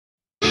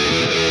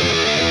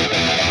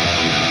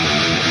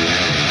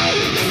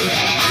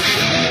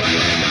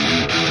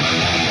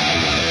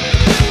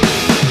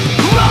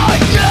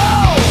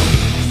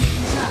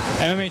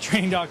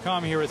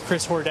Team.com here with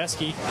Chris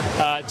Horodecki,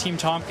 Team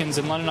Tompkins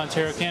in London,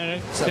 Ontario,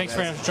 Canada. Thanks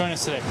very much for joining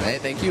us today. Hey,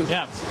 thank you.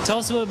 Yeah. Tell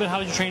us a little bit how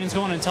your training's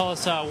going and tell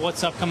us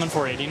what's upcoming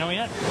for you. Do you know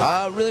yet?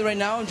 Really right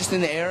now, I'm just in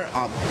the air.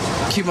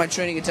 Keep my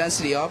training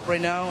intensity up right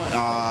now.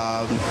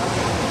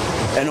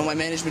 I know my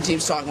management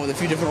team's talking with a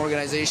few different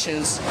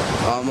organizations,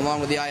 along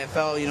with the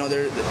IFL. You know,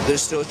 they're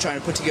still trying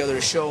to put together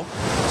a show.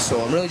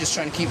 So I'm really just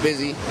trying to keep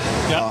busy,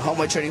 help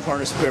my training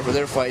partners prepare for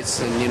their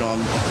fights, and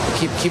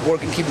keep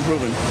working, keep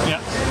improving.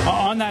 Yeah.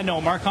 On that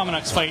note, Mark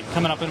Hominick's fight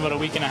coming up in about a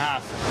week and a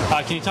half.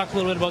 Can you talk a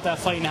little bit about that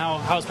fight and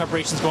how's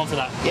preparations going for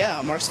that? Yeah,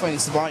 Mark's fighting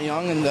Savant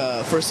Young in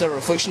the first ever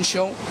Affliction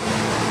show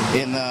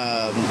in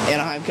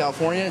Anaheim,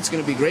 California. It's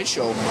going to be a great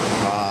show.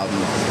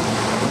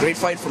 Great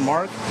fight for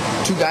Mark.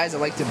 Two guys that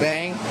like to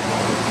bang.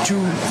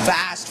 Two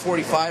fast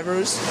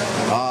 45ers.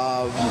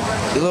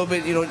 A little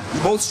bit,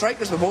 both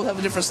strikers, but both have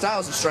different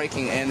styles of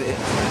striking, and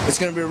it's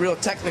going to be a real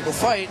technical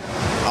fight.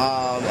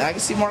 And I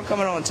can see Mark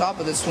coming on top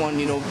of this one,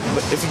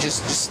 but if he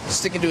just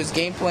sticking to his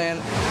game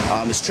plan.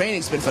 His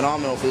training's been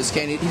phenomenal for this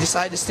kid. He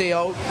decided to stay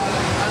out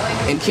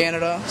in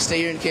Canada, stay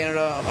here in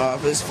Canada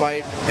for this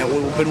fight. And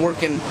we've been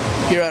working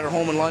here at our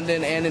home in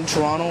London and in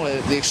Toronto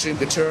at the Extreme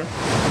Couture,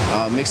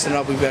 mixing it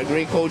up. We've got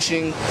great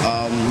coaching,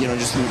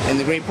 and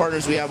the great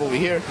partners we have over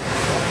here.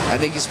 I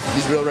think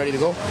he's real ready to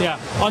go. Yeah.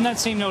 On that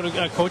same note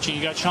of coaching,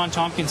 you got Team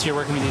Tompkins here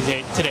working with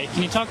you today.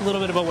 Can you talk a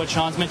little bit about what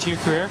Sean's meant to your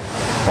career?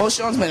 Well,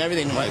 Sean's meant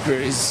everything to my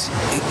career.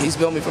 He's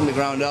built me from the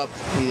ground up.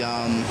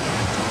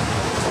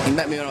 He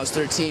met me when I was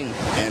 13,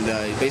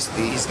 and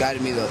he's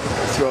guided me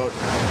throughout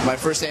my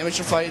first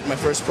amateur fight, my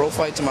first pro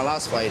fight, to my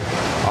last fight.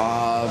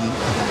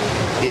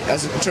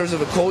 In terms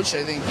of a coach,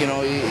 I think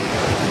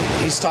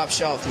he's top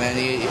shelf, man.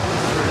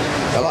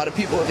 A lot of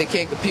people, they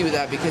can't compete with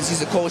that because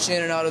he's a coach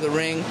in and out of the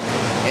ring,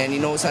 and he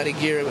knows how to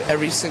gear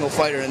every single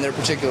fighter in their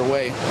particular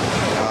way.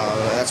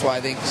 That's why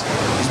I think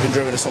he's been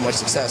driven to so much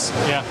success.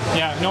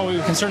 Yeah. No, we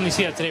can certainly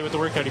see that today with the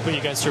workout he put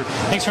you guys through.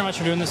 Thanks very much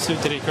for doing this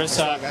today, Chris.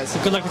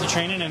 Good luck with your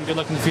training and good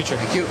luck in the future.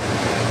 Thank you.